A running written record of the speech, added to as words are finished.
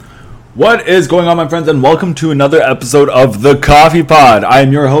What is going on, my friends, and welcome to another episode of The Coffee Pod. I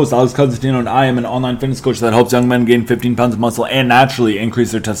am your host, Alex Constantino, and I am an online fitness coach that helps young men gain 15 pounds of muscle and naturally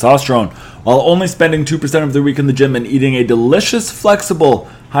increase their testosterone while only spending 2% of their week in the gym and eating a delicious, flexible,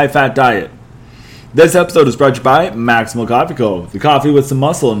 high-fat diet. This episode is brought to you by Maximal Coffee Co., the coffee with some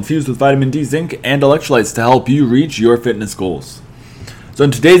muscle infused with vitamin D, zinc, and electrolytes to help you reach your fitness goals. So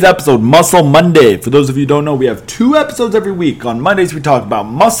in today's episode, Muscle Monday. For those of you who don't know, we have 2 episodes every week. On Mondays, we talk about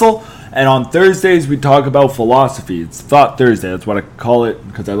muscle, and on Thursdays, we talk about philosophy. It's Thought Thursday. That's what I call it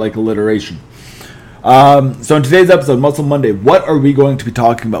because I like alliteration. So in today's episode, Muscle Monday, what are we going to be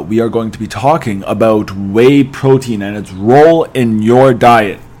talking about? We are going to be talking about whey protein and its role in your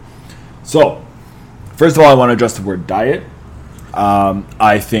diet. So, first of all, I want to address the word diet.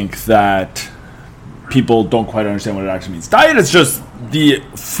 I think that people don't quite understand what it actually means. Diet is just the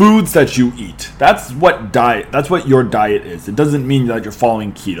foods that you eat. That's what your diet is. It doesn't mean that you're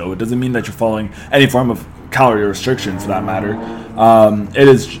following keto. It doesn't mean that you're following any form of calorie restriction for that matter.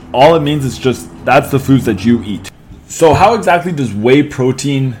 It means is just that's the foods that you eat. So how exactly does whey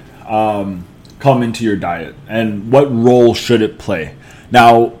protein come into your diet, and what role should it play?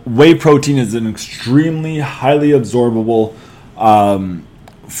 Now, whey protein is an extremely highly absorbable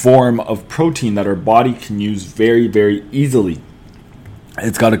form of protein that our body can use very, very easily.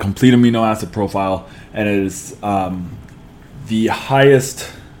 It's got a complete amino acid profile, and it is the highest.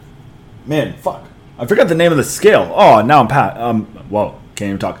 I forgot the name of the scale. Oh, now can't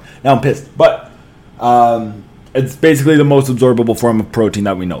even talk. Now I'm pissed. But it's basically the most absorbable form of protein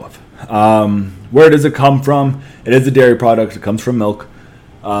that we know of. Where does it come from? It is a dairy product. It comes from milk.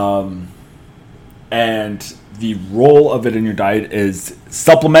 And the role of it in your diet is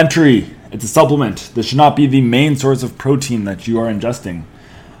supplementary. It's a supplement. This should not be the main source of protein that you are ingesting.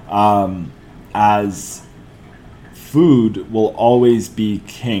 As food will always be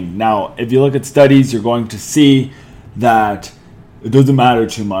king. Now, if you look at studies, you're going to see that it doesn't matter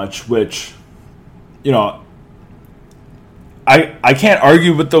too much, which, I can't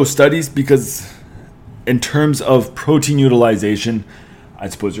argue with those studies because in terms of protein utilization, I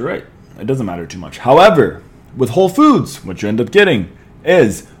suppose you're right. It doesn't matter too much. However, with whole foods, what you end up getting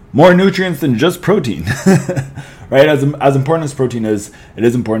is more nutrients than just protein. Right? As important as protein is, it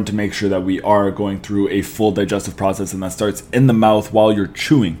is important to make sure that we are going through a full digestive process, and that starts in the mouth while you're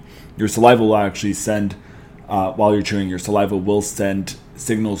chewing. Your saliva will actually send, while you're chewing, your saliva will send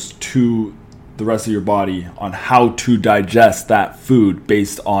signals to the rest of your body on how to digest that food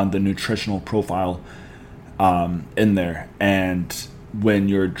based on the nutritional profile in there. And when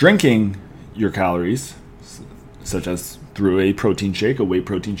you're drinking your calories, such as through a protein shake, a whey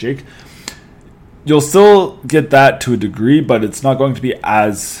protein shake, you'll still get that to a degree, but it's not going to be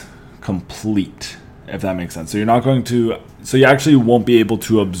as complete, if that makes sense. So you actually won't be able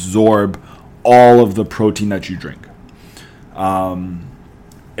to absorb all of the protein that you drink.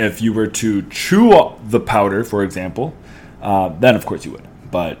 If you were to chew the powder, for example, then of course you would.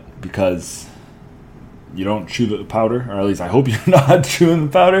 But because you don't chew the powder, or at least I hope you're not chewing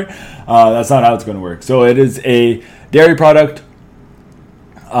the powder, that's not how it's going to work. So it is a dairy product.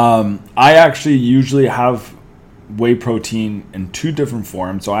 I actually usually have whey protein in 2 different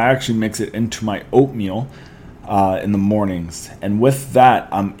forms. So I actually mix it into my oatmeal in the mornings. And with that,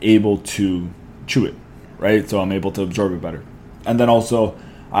 I'm able to chew it, right? So I'm able to absorb it better. And then also,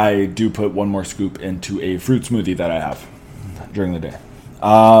 I do put 1 more scoop into a fruit smoothie that I have during the day.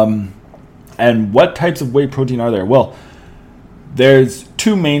 And what types of whey protein are there? Well, there's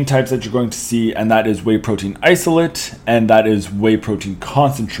 2 main types that you're going to see, and that is whey protein isolate, and that is whey protein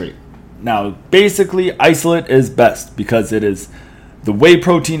concentrate. Now, basically, isolate is best because the whey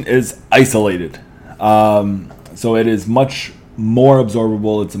protein is isolated. So it is much more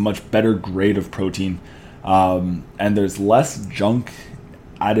absorbable. It's a much better grade of protein, and there's less junk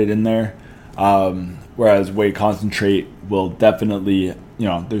added in there. Whereas whey concentrate will definitely,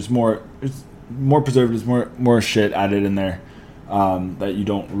 there's more preservatives, more shit added in there that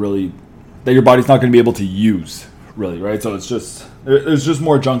your body's not going to be able to use, really, right? So there's just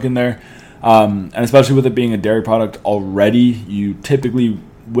more junk in there, and especially with it being a dairy product already, you typically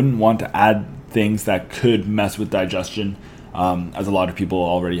wouldn't want to add things that could mess with digestion, as a lot of people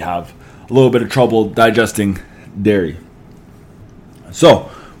already have a little bit of trouble digesting dairy. So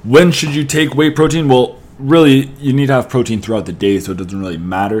when should you take whey protein? Well, really, you need to have protein throughout the day, so it doesn't really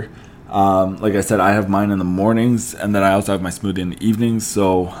matter. Like I said, I have mine in the mornings, and then I also have my smoothie in the evenings,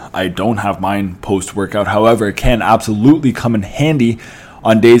 so I don't have mine post-workout. However, it can absolutely come in handy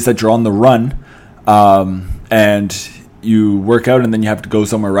on days that you're on the run, and you work out, and then you have to go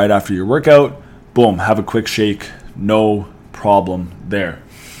somewhere right after your workout. Boom, have a quick shake, no problem there.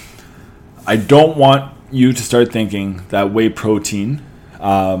 I don't want you to start thinking that whey protein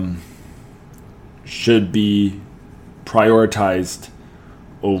should be prioritized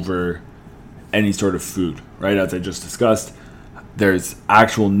over any sort of food, right? As I just discussed, there's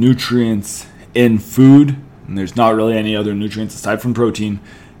actual nutrients in food, and there's not really any other nutrients aside from protein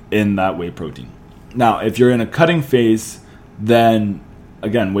in that whey protein. Now, if you're in a cutting phase, then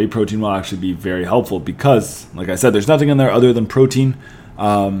again, whey protein will actually be very helpful because, like I said, there's nothing in there other than protein.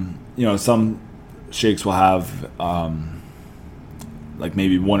 Some shakes will have like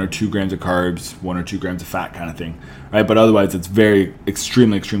maybe 1 or 2 grams of carbs, 1 or 2 grams of fat kind of thing, right? But otherwise, it's very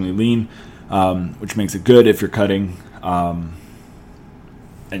extremely lean, which makes it good if you're cutting, and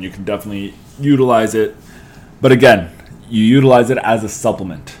you can definitely utilize it. But again, you utilize it as a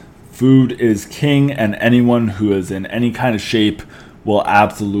supplement. Food is king, and anyone who is in any kind of shape will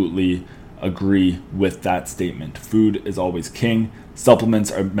absolutely agree with that statement. Food is always king.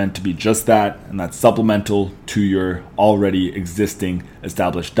 Supplements are meant to be just that, and that's supplemental to your already existing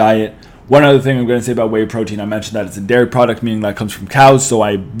established diet. One other thing I'm going to say about whey protein, I mentioned that it's a dairy product, meaning that it comes from cows, so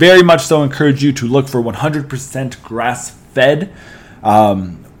I very much so encourage you to look for 100% grass-fed.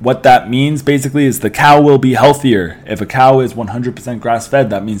 What that means basically is the cow will be healthier. If a cow is 100%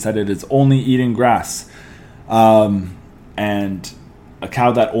 grass-fed, that means that it is only eating grass. And a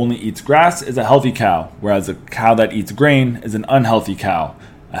cow that only eats grass is a healthy cow, whereas a cow that eats grain is an unhealthy cow.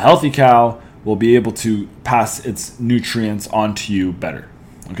 A healthy cow will be able to pass its nutrients on to you better.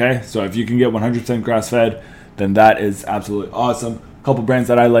 Okay, so if you can get 100% grass-fed, then that is absolutely awesome. A couple brands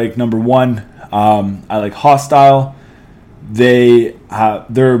that I like. Number one, I like Hostile.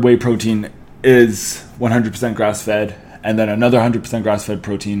 Their whey protein is 100% grass-fed, and then another 100% grass-fed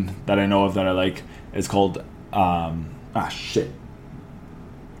protein that I know of that I like is called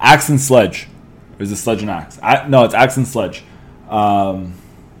Axe and Sledge. Or is it Sledge and Axe? No, it's Axe and Sledge.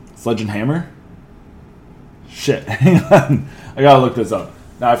 Sledge and Hammer? Shit, hang on. I gotta look this up.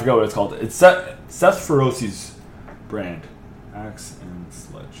 Now I forgot what it's called. It's Seth Feroci's brand. Axe and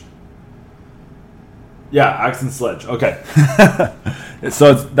Sledge. Yeah, Axe and Sledge. Okay.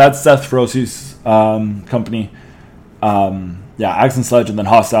 So that's Seth Feroci's company. Axe and Sledge, and then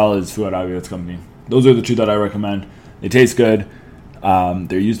Hostile is Fuad Aviat's company. Those are the two that I recommend. They taste good.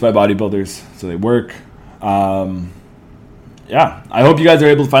 They're used by bodybuilders, so they work. I hope you guys are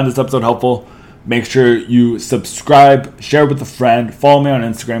able to find this episode helpful. Make sure you subscribe, share with a friend, follow me on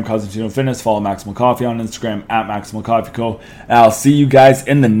Instagram, Cosentino Fitness, follow Maximal Coffee on Instagram, @Maximal Coffee Co. And I'll see you guys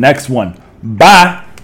in the next one. Bye!